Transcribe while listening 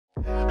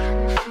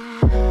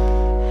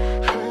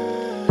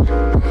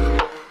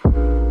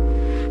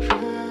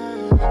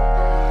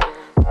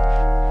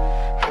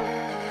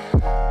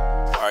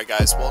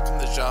guys, welcome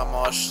to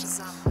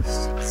Zamość.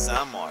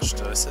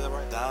 Did I say that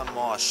right?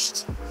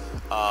 Zamość.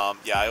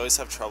 Yeah, I always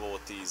have trouble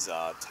with these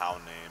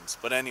town names.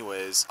 But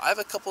anyways, I have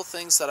a couple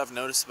things that I've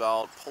noticed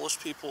about Polish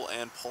people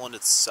and Poland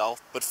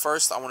itself. But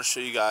first, I want to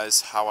show you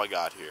guys how I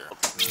got here.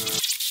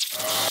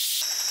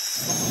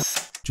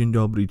 Dzień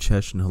dobry,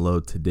 cześć, and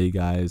hello. Today,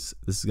 guys,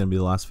 this is going to be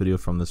the last video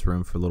from this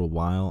room for a little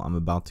while. I'm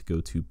about to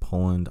go to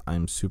Poland.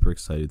 I'm super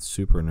excited,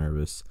 super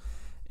nervous.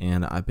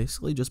 And I've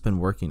basically just been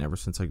working ever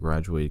since I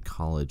graduated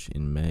college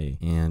in May.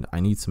 And I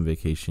need some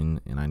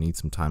vacation and I need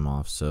some time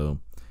off. So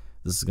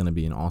this is going to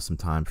be an awesome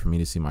time for me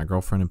to see my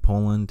girlfriend in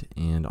Poland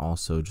and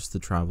also just to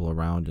travel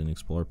around and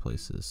explore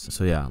places.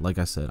 So yeah, like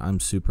I said, I'm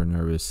super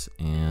nervous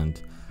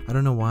and I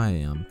don't know why I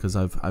am, because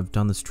I've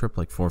done this trip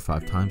like 4 or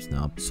 5 times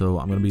now. So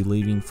I'm going to be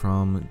leaving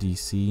from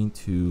DC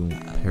to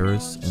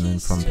Paris and then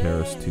from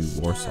Paris to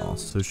Warsaw.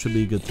 So it should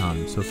be a good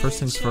time. So first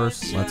things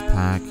first, let's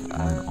pack and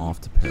then off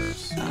to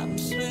Paris. I'm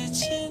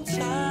switching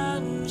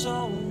time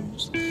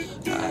zones.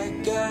 I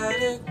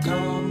gotta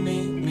go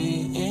meet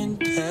me in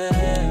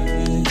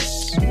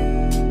Paris.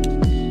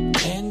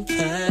 In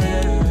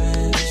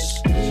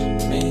Paris.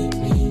 Meet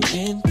me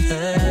in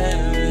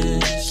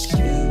Paris.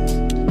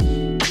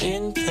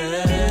 In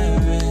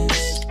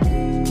Paris.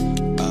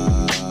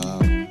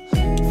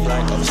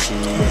 Flight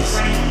overseas.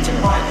 To the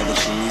right of the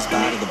cheese.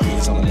 Bite of the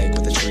breeze on the lake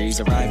with the trees.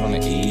 Arrive on the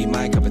E.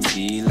 My cup of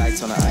tea.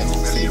 Lights on the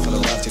ice. City full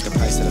of love. Take the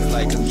price of the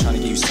flight. Cause I'm trying to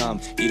give you some.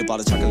 Eat a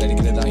bottle of chocolate and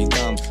get it on your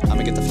thumb.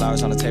 I'ma get the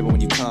flowers on the table when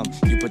you come.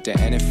 You put the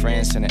N in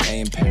France and the A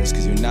in Paris.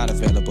 Cause you're not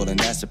available and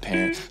that's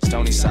apparent.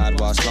 Stony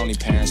sidewalks, lonely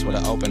parents with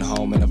an open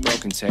home and a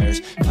broken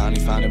terrace.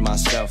 Finally finding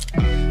myself,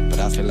 but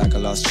I feel like I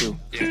lost you.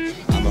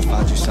 I'ma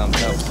find you some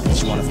help. But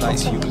you want a flight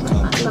so you can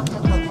come through.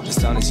 The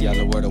sun is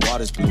yellow where the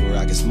water's bluer.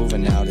 I guess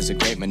moving out is a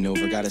great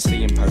maneuver. Gotta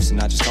see in person,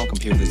 not just on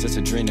computers. It's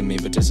a dream to me,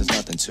 but this is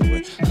nothing to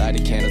her. Light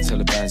a candle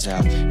till it burns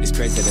out. It's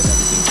crazy that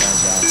everything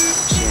turns out.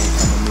 She ain't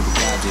coming with me, but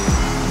God did.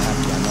 I'm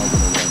happy I know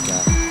it'll work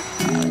out.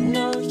 I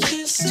know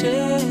you're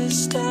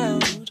stressed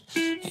out.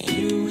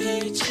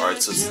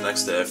 Alright, so it's the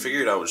next day. I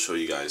figured I would show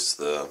you guys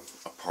the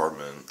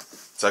apartment.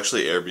 It's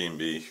actually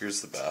Airbnb.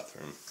 Here's the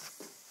bathroom.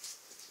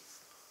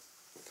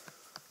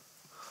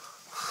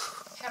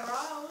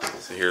 Hello.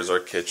 So here's our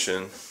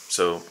kitchen.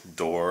 So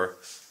door,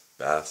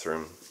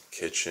 bathroom,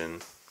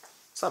 kitchen.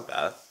 It's not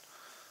bad.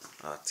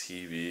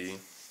 TV,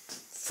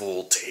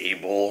 full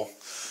table,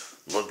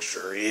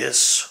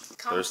 luxurious.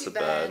 Comfy There's the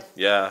bed. bed.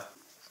 Yeah.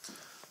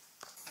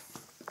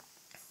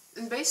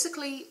 And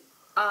basically,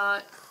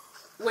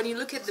 when you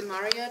look at the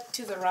Marriott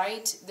to the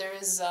right, there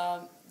is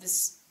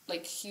this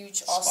like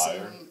huge,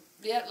 awesome,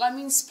 yeah, I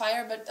mean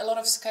spire, but a lot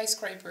of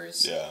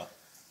skyscrapers. Yeah.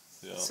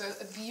 Yeah. So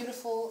a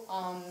beautiful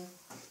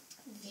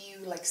view,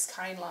 like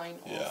skyline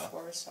of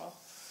Warsaw.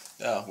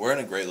 Yeah, we're in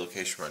a great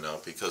location right now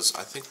because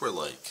I think we're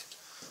like,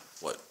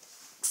 what,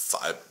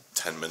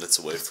 5-10 minutes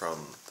away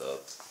from the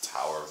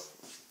Tower of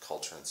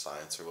Culture and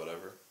Science or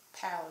whatever.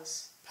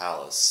 Palace,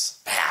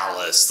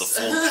 the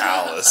full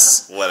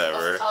palace,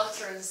 whatever. of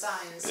culture and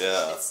science.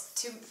 Yeah. It's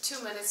two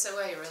minutes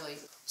away, really.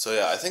 So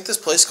yeah, I think this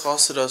place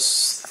costed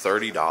us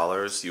 $30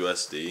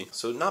 USD,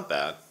 so not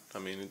bad. I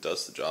mean, it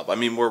does the job. I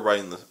mean, we're right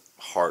in the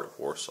heart of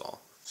Warsaw.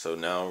 So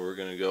now we're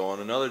gonna go on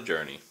another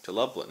journey to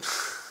Lublin.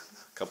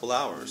 A couple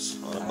hours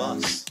on a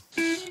bus.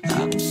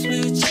 I'm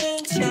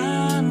switching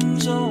time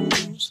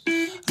zones.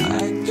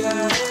 I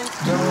gotta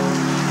go.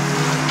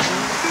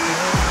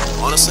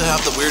 Honestly, I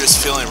have the weirdest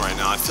feeling right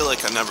now. I feel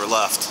like I never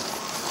left.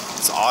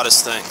 It's the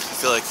oddest thing. I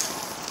feel like...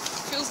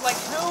 Feels like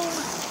home.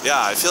 Yeah,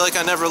 I feel like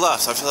I never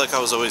left. I feel like I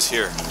was always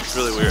here. It's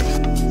really weird.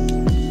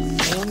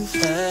 In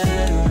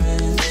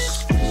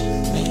Paris,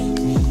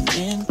 meet me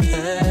in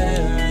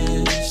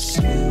Paris.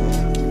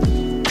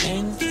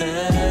 In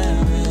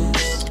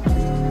Paris.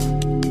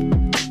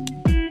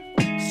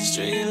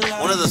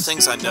 One of the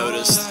things I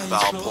noticed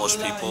about Polish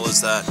people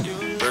is that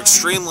they're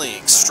extremely,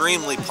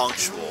 extremely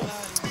punctual.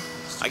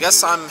 I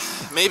guess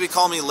maybe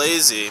call me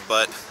lazy,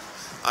 but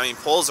I mean,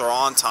 Poles are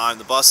on time.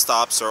 The bus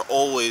stops are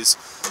always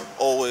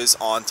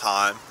on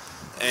time.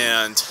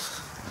 And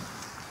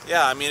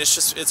yeah, I mean,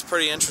 it's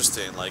pretty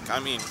interesting. Like, I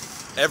mean,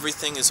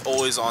 everything is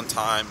always on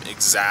time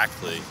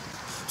exactly.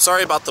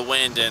 Sorry about the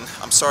wind, and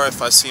I'm sorry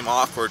if I seem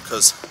awkward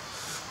because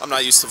I'm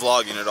not used to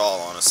vlogging at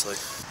all, honestly.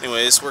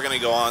 Anyways, we're gonna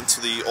go on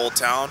to the old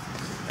town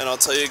and I'll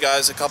tell you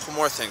guys a couple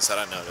more things that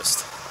I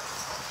noticed.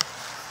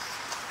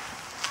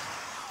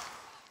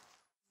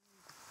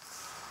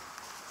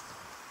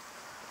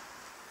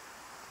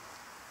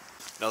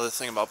 Another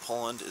thing about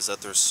Poland is that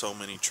there's so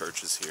many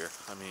churches here.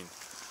 I mean,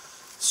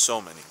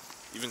 so many.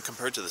 Even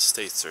compared to the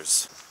States,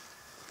 there's...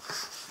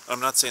 I'm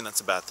not saying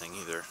that's a bad thing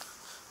either.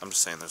 I'm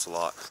just saying there's a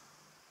lot.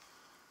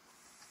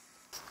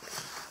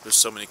 There's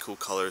so many cool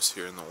colors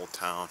here in the old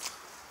town.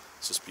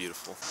 It's just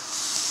beautiful.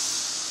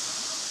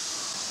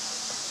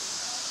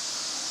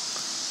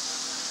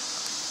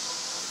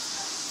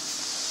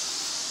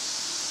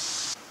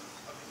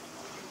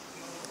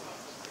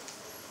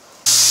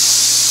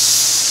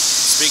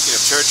 Speaking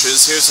of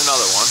churches, here's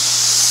another one.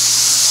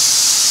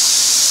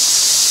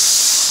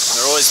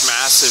 They're always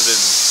massive and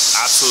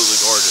absolutely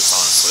gorgeous,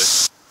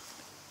 honestly.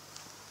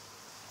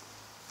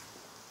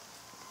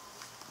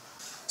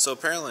 So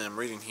apparently I'm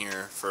reading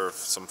here for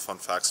some fun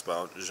facts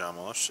about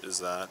Zamość is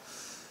that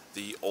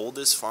the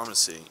oldest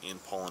pharmacy in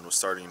Poland was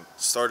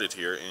started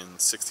here in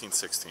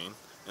 1616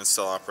 and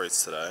still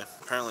operates today.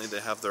 Apparently they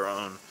have their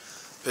own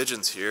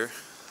pigeons here,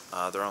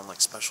 their own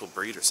like special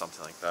breed or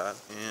something like that,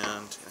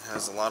 and it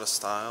has a lot of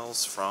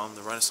styles from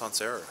the Renaissance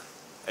era.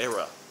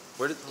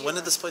 When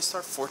did this place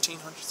start?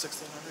 1400,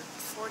 1600?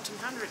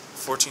 1400.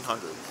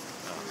 1400.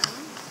 Oh.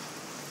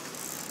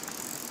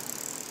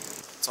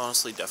 It's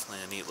honestly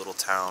definitely a neat little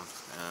town,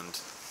 and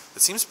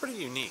it seems pretty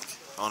unique,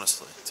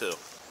 honestly, too.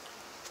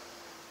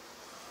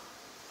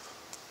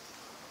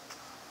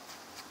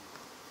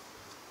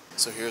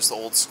 So here's the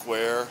old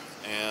square,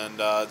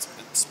 and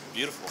it's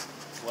beautiful.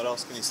 What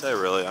else can you say,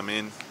 really? I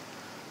mean,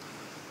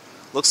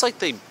 looks like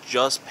they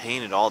just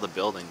painted all the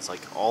buildings.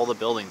 Like, all the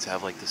buildings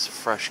have, like, this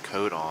fresh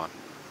coat on.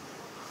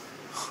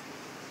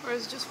 Or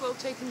it's just well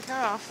taken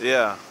care of.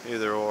 Yeah,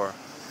 either or.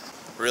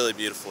 Really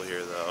beautiful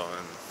here, though,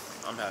 and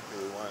I'm happy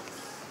we went.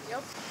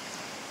 Yep.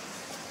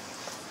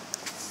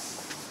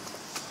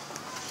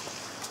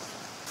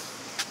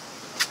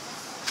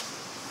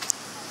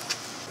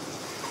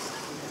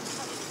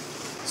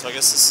 So I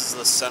guess this is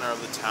the center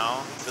of the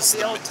town. This is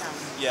the old town.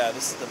 Yeah,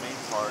 this is the main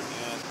part,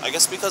 and I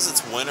guess because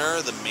it's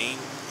winter, the main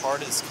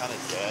part is kind of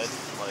dead.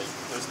 Like,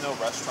 there's no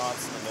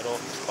restaurants in the middle.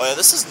 Oh yeah,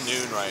 this is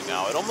noon right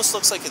now. It almost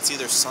looks like it's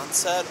either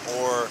sunset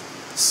or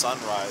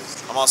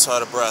sunrise. I'm also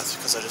out of breath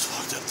because I just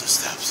walked up the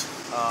steps.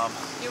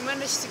 You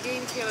managed to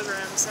gain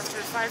kilograms after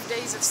 5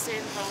 days of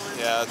staying in Poland.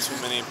 Yeah, too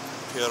many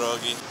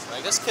pierogi.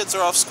 I guess kids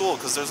are off school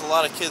because there's a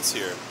lot of kids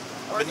here.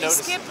 Or they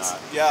skipped. That.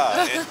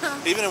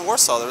 Yeah, even in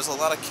Warsaw, there was a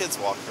lot of kids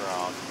walking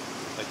around.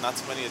 Like, not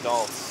too many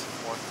adults,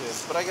 more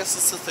kids. But I guess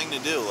it's the thing to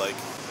do. Like,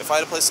 if I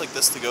had a place like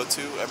this to go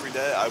to every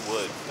day, I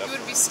would. Definitely. You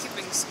would be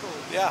skipping school.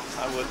 Yeah,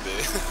 I would be.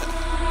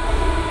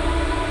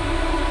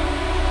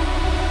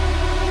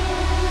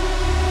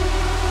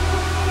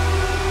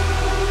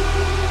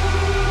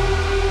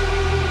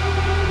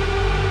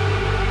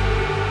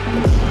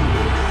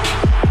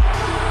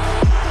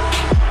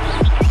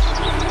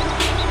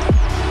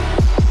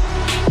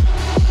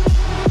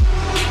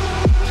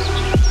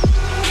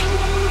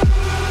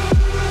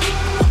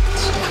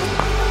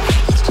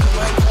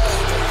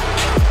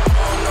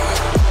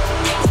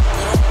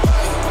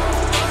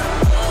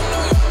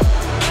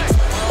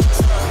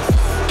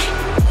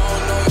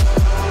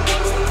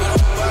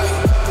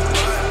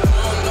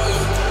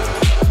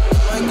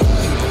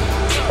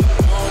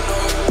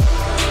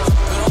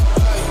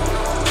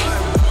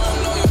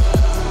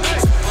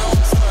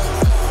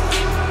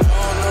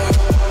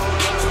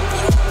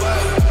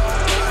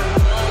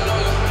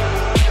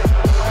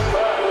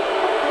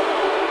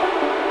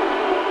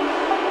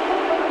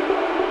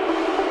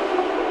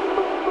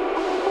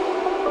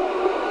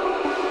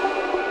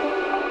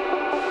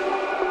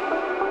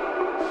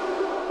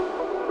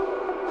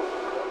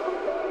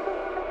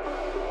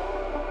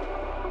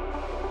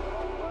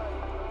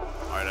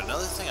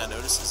 Another thing I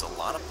noticed is a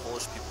lot of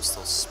Polish people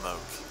still smoke,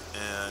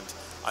 and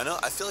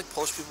I feel like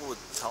Polish people would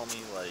tell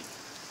me, like,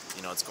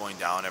 you know, it's going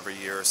down every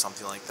year or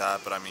something like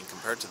that, but I mean,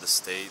 compared to the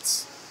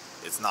States,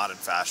 it's not in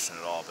fashion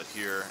at all, but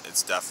here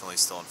it's definitely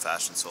still in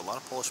fashion, so a lot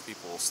of Polish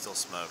people still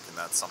smoke, and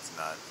that's something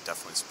that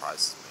definitely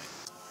surprises me.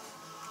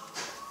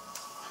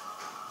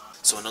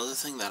 So another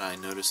thing that I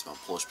noticed about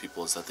Polish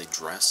people is that they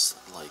dress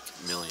like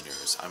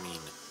millionaires. I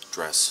mean,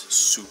 dress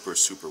super,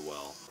 super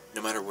well.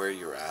 No matter where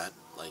you're at,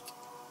 like,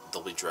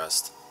 they'll be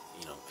dressed,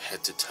 you know,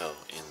 head to toe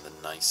in the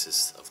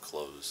nicest of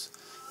clothes.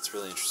 It's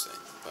really interesting,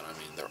 but I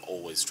mean, they're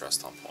always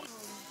dressed on point.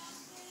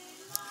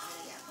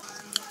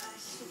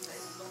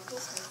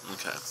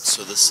 Okay,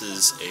 so this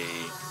is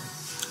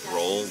a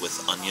roll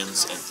with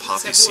onions and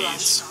poppy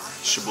seeds.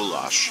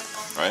 Cebulash,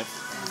 right?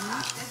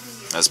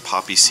 It has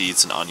poppy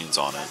seeds and onions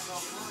on it.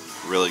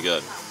 Really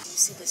good. You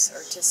see this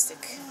artistic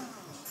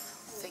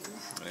thing?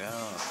 Yeah,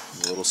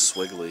 a little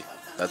swiggly.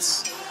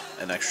 That's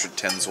an extra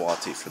 10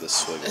 zloty for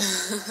this swiggle.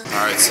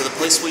 Alright, so the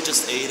place we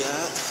just ate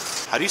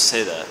at, how do you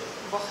say that?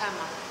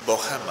 Bohema.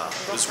 Bohema.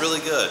 It was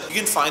really good. You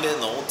can find it in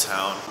the old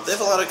town. They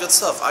have a lot of good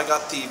stuff. I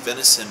got the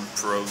venison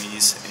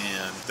pierogies,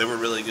 and they were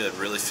really good,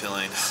 really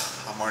filling.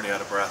 I'm already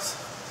out of breath.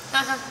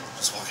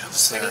 Just walking up the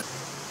stairs.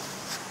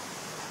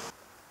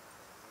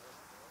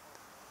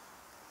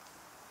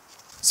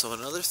 So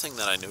another thing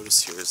that I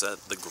noticed here is that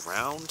the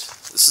ground,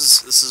 this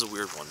is a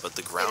weird one, but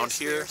the ground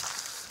here,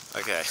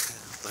 okay,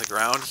 the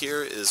ground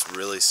here is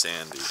really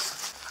sandy.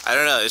 I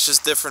don't know, it's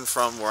just different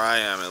from where I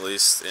am, at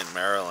least in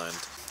Maryland.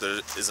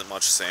 There isn't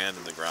much sand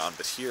in the ground,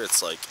 but here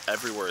it's like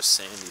everywhere is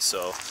sandy,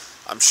 so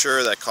I'm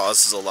sure that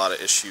causes a lot of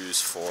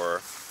issues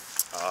for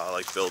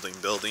like building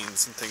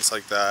buildings and things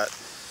like that.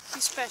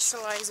 He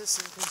specializes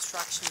in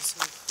construction,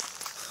 so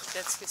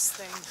that's his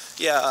thing.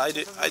 Yeah, I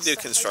do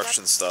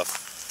construction stuff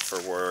for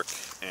work,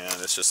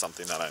 and it's just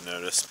something that I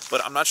noticed.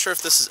 But I'm not sure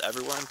if this is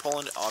everywhere in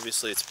Poland.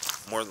 Obviously, it's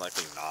more than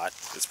likely not.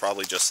 It's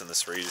probably just in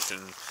this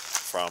region,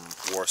 from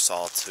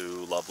Warsaw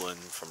to Lublin,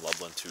 from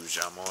Lublin to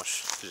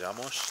Zamość.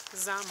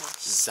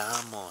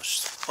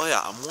 Zamość. Oh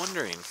yeah, I'm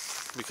wondering,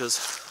 because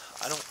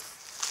I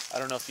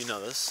don't know if you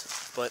know this,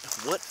 but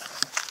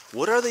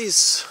what are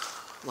these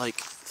like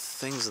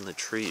things in the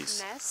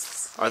trees?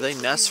 Nests? Are they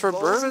nests for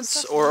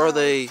birds, or are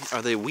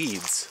they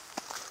weeds?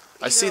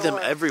 I see them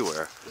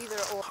everywhere.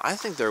 Either or. I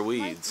think they're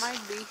weeds.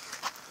 Might be.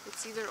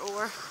 It's either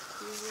or,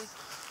 usually.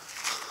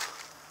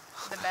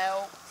 The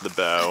bell. The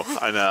bow,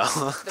 I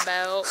know. The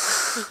bell.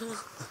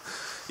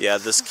 Yeah,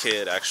 this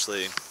kid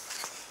actually,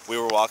 we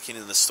were walking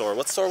in the store.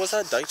 What store was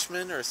that?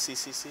 Deichmann or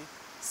CCC?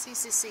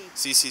 CCC.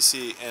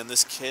 CCC, and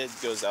this kid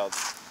goes out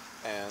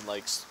and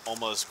like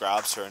almost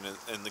grabs her,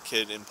 and the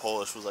kid in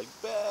Polish was like,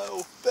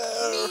 "Bow,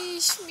 bow."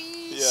 Mish,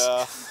 mish.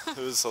 Yeah, it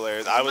was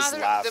hilarious. I was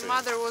laughing. The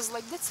mother was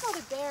like, "That's not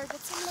a bear,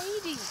 that's a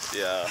lady.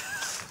 Yeah.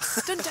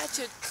 Don't touch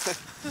it."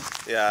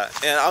 Yeah,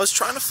 and I was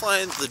trying to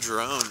find the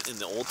drone in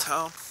the old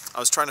town. I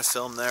was trying to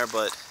film there,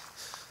 but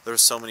there were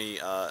so many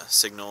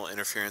signal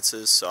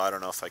interferences, so I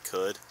don't know if I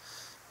could.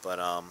 But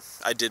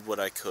I did what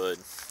I could,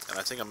 and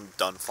I think I'm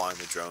done flying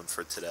the drone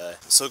for today.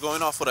 So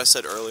going off what I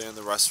said earlier in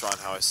the restaurant,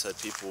 how I said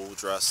people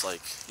dress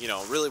like, you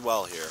know, really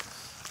well here.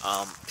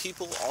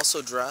 People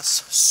also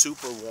dress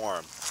super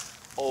warm.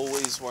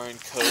 Always wearing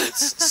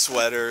coats,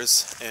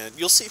 sweaters, and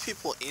you'll see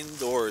people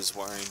indoors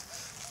wearing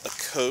a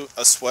coat,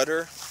 a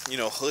sweater, you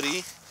know,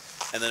 hoodie,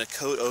 and then a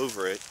coat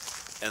over it,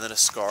 and then a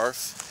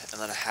scarf, and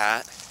then a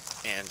hat,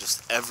 and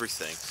just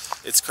everything.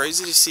 It's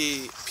crazy to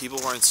see people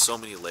wearing so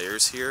many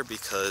layers here,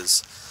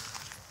 because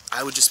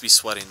I would just be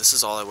sweating. This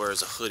is all I wear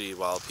is a hoodie,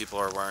 while people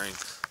are wearing,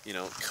 you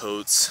know,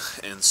 coats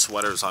and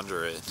sweaters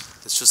under it.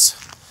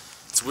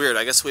 It's weird.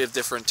 I guess we have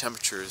different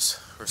temperatures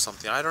or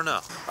something. I don't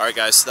know. Alright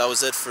guys, so that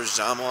was it for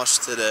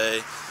Zamość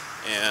today.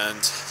 And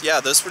yeah,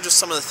 those were just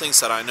some of the things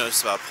that I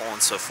noticed about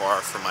Poland so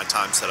far from my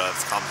times that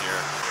I've come here.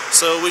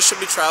 So we should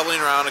be traveling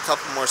around a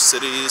couple more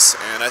cities,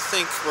 and I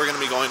think we're going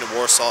to be going to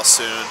Warsaw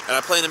soon. And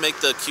I plan to make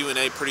the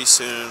Q&A pretty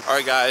soon.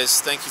 Alright guys,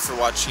 thank you for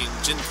watching.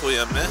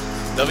 Dziękujemy.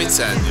 Do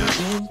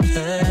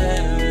widzenia.